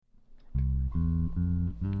But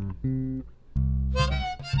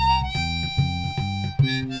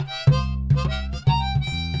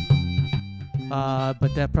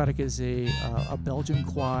that product is a Belgian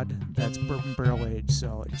quad that's bourbon barrel aged,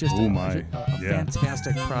 so it's just a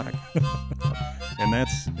fantastic product. And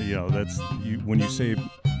that's when you say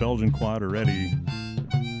Belgian quad already,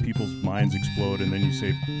 people's minds explode, and then you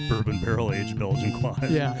say bourbon barrel aged Belgian quad.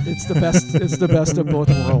 Yeah, it's the best. It's the best of both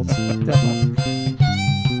worlds. Definitely.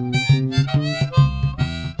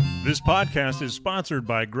 This podcast is sponsored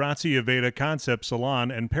by Grazie Aveda Concept Salon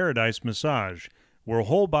and Paradise Massage, where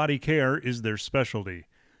whole body care is their specialty.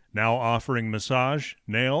 Now offering massage,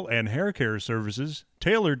 nail, and hair care services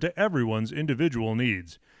tailored to everyone's individual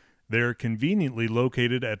needs. They're conveniently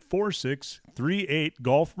located at 4638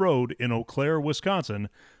 Gulf Road in Eau Claire, Wisconsin,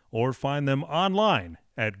 or find them online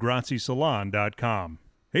at graziesalon.com.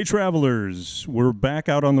 Hey travelers, we're back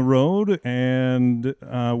out on the road, and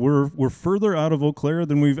we're further out of Eau Claire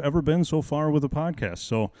than we've ever been so far with the podcast.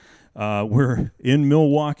 So we're in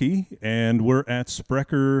Milwaukee, and we're at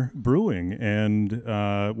Sprecher Brewing, and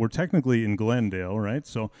we're technically in Glendale, right?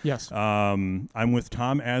 So yes, I'm with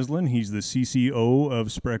Tom Aslan. He's the CCO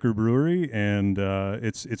of Sprecher Brewery, and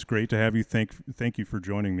it's great to have you. Thank you for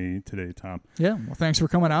joining me today, Tom. Yeah, well, thanks for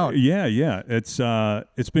coming out. Yeah.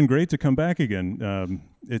 It's been great to come back again.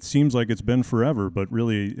 It seems like it's been forever, but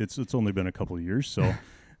really it's only been a couple of years.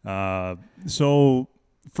 So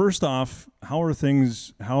first off, how have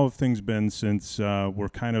things been since we're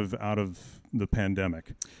kind of out of the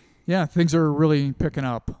pandemic? Yeah, things are really picking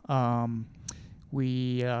up.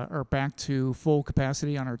 We are back to full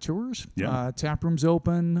capacity on our tours. Yeah. Taproom's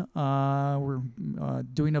open. We're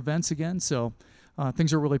doing events again, so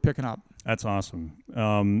things are really picking up. That's awesome.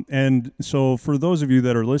 And so for those of you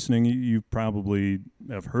that are listening, you probably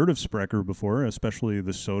have heard of Sprecher before, especially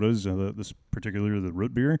the sodas, particularly the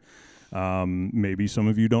root beer. Maybe some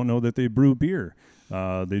of you don't know that they brew beer.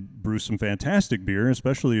 They brew some fantastic beer,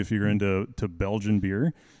 especially if you're into Belgian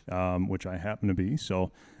beer, which I happen to be.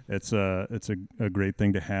 So it's a great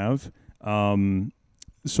thing to have.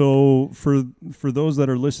 So for those that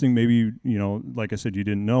are listening, maybe, like I said, you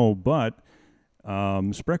didn't know, but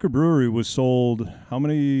Sprecher Brewery was sold how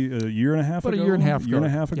many, a year and a half ago? About a year and a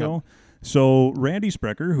half ago. Yep. So Randy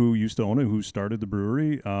Sprecher, who used to own it, who started the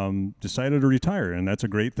brewery, decided to retire, and that's a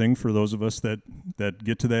great thing for those of us that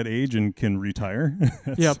get to that age and can retire.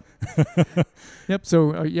 Yep. Yep.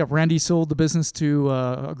 So Randy sold the business to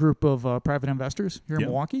a group of private investors here in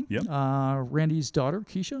Milwaukee. Yep. Randy's daughter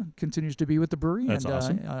Keisha continues to be with the brewery, that's and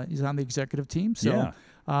awesome. He's on the executive team. So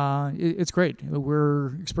it's great.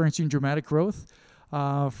 We're experiencing dramatic growth.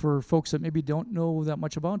 For folks that maybe don't know that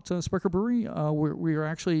much about Sprecher Brewery, we are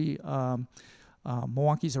actually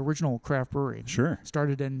Milwaukee's original craft brewery. Sure.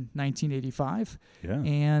 Started in 1985. Yeah.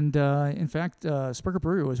 And in fact, Sprecher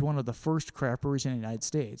Brewery was one of the first craft breweries in the United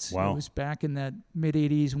States. Wow. It was back in that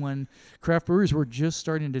mid-'80s when craft breweries were just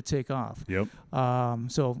starting to take off. Yep.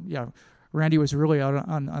 Randy was really out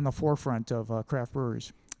on the forefront of craft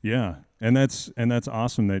breweries. Yeah, and that's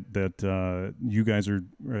awesome that you guys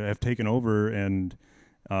have taken over and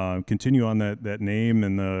continue on that name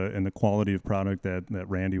and the quality of product that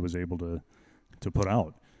Randy was able to put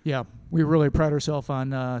out. Yeah, we really pride ourselves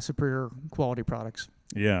on superior quality products.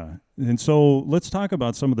 Yeah, and so let's talk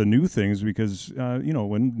about some of the new things because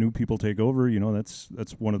when new people take over,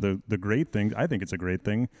 that's one of the great things. I think it's a great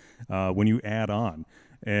thing when you add on,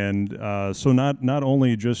 and so not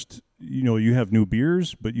only just you have new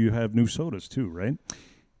beers, but you have new sodas too, right?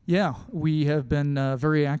 Yeah, we have been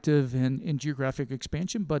very active in geographic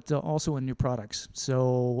expansion, but also in new products.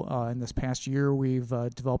 So in this past year, we've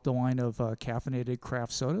developed a line of caffeinated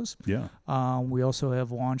craft sodas. Yeah. We also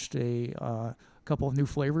have launched a couple of new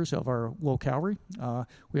flavors of our low calorie.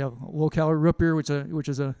 We have low calorie root beer, which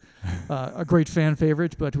is a great fan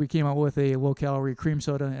favorite, but we came out with a low calorie cream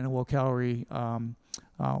soda and a low calorie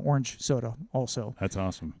orange soda also. That's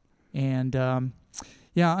awesome. And on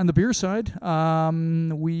the beer side,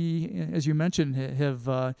 we, as you mentioned, have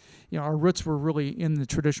our roots were really in the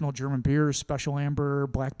traditional German beers, Special Amber,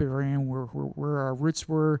 Blackberry, where our roots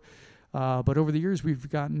were. But over the years, we've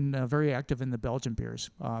gotten very active in the Belgian beers.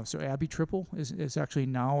 So Abbey Triple is actually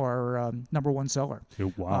now our number one seller.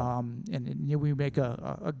 Oh, wow. And we make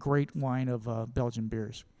a great line of Belgian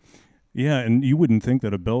beers. Yeah, and you wouldn't think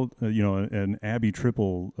that an Abbey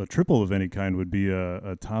Triple, a triple of any kind, would be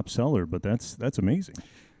a top seller, but that's amazing.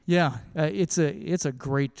 Yeah, it's a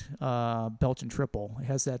great Belgian triple. It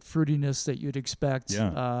has that fruitiness that you'd expect,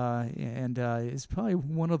 and it's probably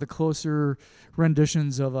one of the closer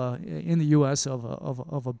renditions of in the U.S. of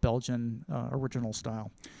a Belgian original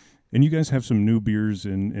style. And you guys have some new beers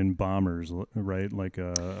in bombers, right? Like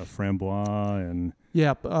a Framboise and...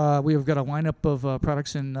 Yeah, we have got a lineup of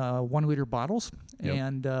products in 1 liter bottles, Yep.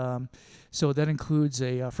 and so that includes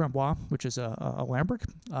a Framboise, which is a Lambic.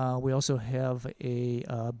 We also have a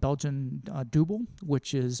Belgian Double,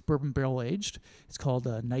 which is bourbon barrel aged. It's called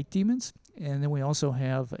Night Demons, and then we also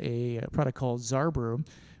have a product called Taproom,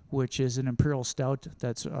 which is an imperial stout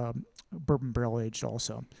that's bourbon barrel aged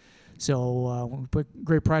also. So we put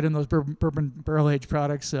great pride in those bourbon barrel aged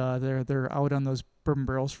products. They're out on those bourbon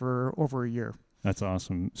barrels for over a year. That's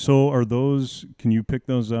awesome. So can you pick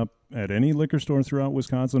those up at any liquor store throughout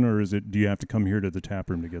Wisconsin, or do you have to come here to the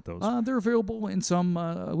Taproom to get those? They're available in some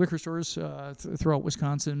liquor stores throughout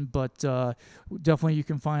Wisconsin, but definitely you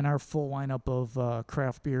can find our full lineup of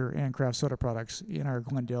craft beer and craft soda products in our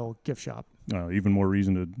Glendale gift shop. Even more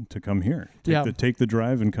reason to come here. Yeah. Take the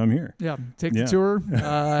drive and come here. Yeah, take the tour,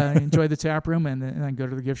 enjoy the Taproom, and then go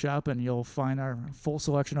to the gift shop, and you'll find our full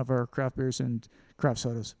selection of our craft beers and craft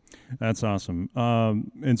sodas. That's awesome.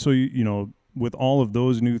 And so, with all of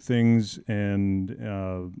those new things and,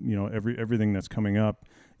 everything that's coming up,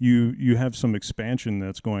 you have some expansion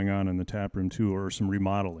that's going on in the Taproom too, or some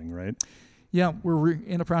remodeling, right? Yeah, we're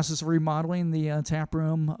in the process of remodeling the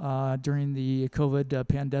Taproom during the COVID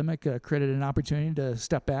pandemic. Created an opportunity to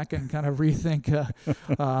step back and kind of rethink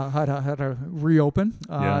how to reopen.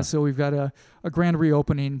 So we've got a grand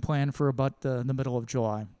reopening planned for about the middle of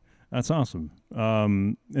July. That's awesome.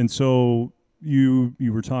 And so you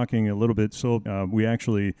were talking a little bit. So we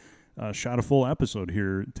actually shot a full episode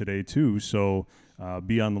here today too. So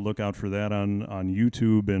be on the lookout for that on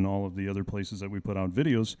YouTube and all of the other places that we put out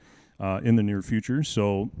videos in the near future.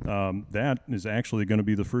 So that is actually going to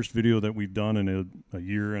be the first video that we've done in a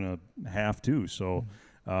year and a half too. So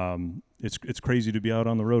it's crazy to be out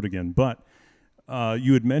on the road again. But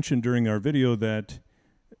you had mentioned during our video that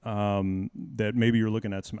maybe you're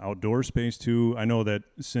looking at some outdoor space too. I know that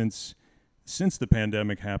since the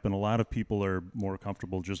pandemic happened, a lot of people are more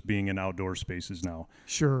comfortable just being in outdoor spaces now.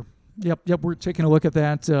 Sure. Yep. We're taking a look at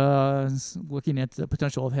that, looking at the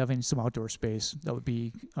potential of having some outdoor space that would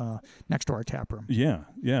be next to our Taproom.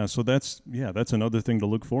 Yeah. So that's another thing to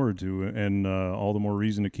look forward to, and all the more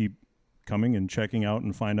reason to keep coming and checking out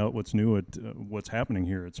and find out what's new at what's happening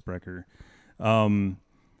here at Sprecher.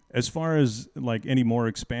 As far as like any more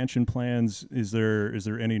expansion plans, is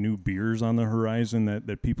there any new beers on the horizon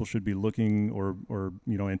that people should be looking or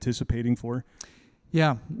anticipating for?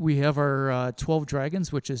 Yeah, we have our 12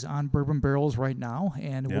 Dragons, which is on bourbon barrels right now,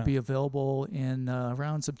 and it will be available in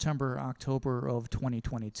around September, October of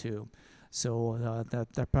 2022. So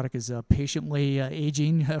that product is patiently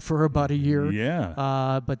aging for about a year.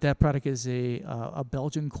 Yeah. But that product is a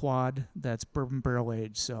Belgian quad that's bourbon barrel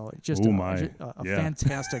aged. So it's just a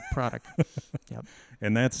fantastic product. Yep.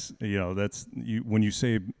 And that's when you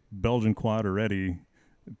say Belgian quad already,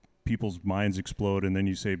 people's minds explode, and then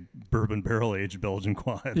you say bourbon barrel aged Belgian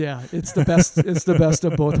quad. Yeah, it's the best. It's the best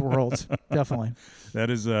of both worlds, definitely.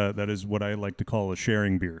 That is what I like to call a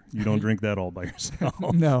sharing beer. You don't drink that all by yourself.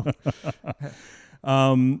 No.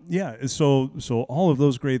 So all of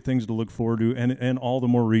those great things to look forward to, and all the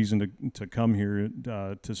more reason to come here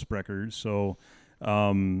to Sprecher. So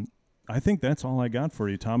I think that's all I got for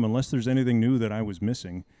you, Tom. Unless there's anything new that I was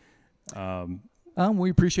missing.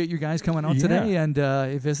 We appreciate you guys coming out today and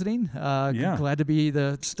visiting. Glad to be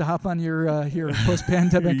the stop on your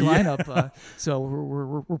post-pandemic lineup. So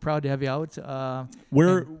we're proud to have you out.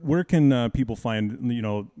 Where can people find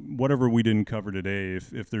whatever we didn't cover today?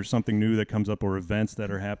 If there's something new that comes up or events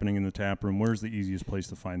that are happening in the Taproom, where's the easiest place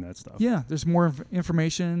to find that stuff? Yeah, there's more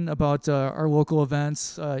information about our local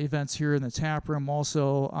events here in the Taproom.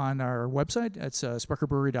 Also on our website, it's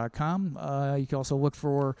sprecherbrewery.com. You can also look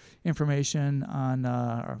for information on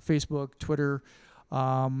our Facebook, Twitter,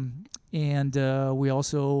 and we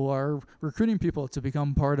also are recruiting people to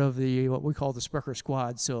become part of what we call the Sprecher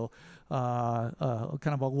Squad. So kind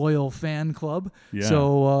of a loyal fan club. Yeah.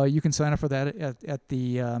 So you can sign up for that at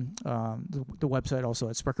the website, also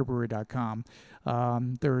at sprecherbrewery.com.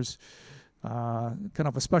 There's kind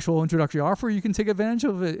of a special introductory offer you can take advantage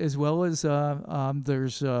of it, as well as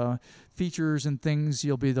there's features and things.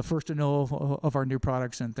 You'll be the first to know of our new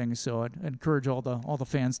products and things. So I'd encourage all the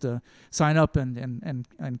fans to sign up and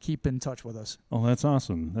keep in touch with us. Oh, that's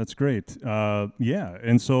awesome. That's great.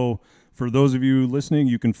 And so for those of you listening,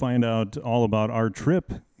 you can find out all about our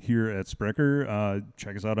trip here at Sprecher.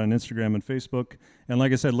 Check us out on Instagram and Facebook. And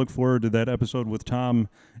like I said, look forward to that episode with Tom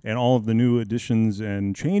and all of the new additions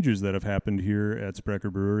and changes that have happened here at Sprecher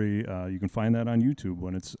Brewery. You can find that on YouTube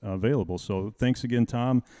when it's available. So thanks again,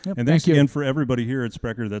 Tom. Yep, and thanks thank you. again for everybody here at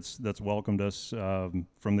Sprecher that's welcomed us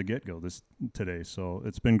from the get-go today. So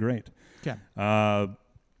it's been great. Okay.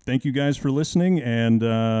 Thank you guys for listening, and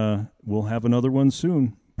we'll have another one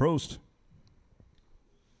soon. Prost.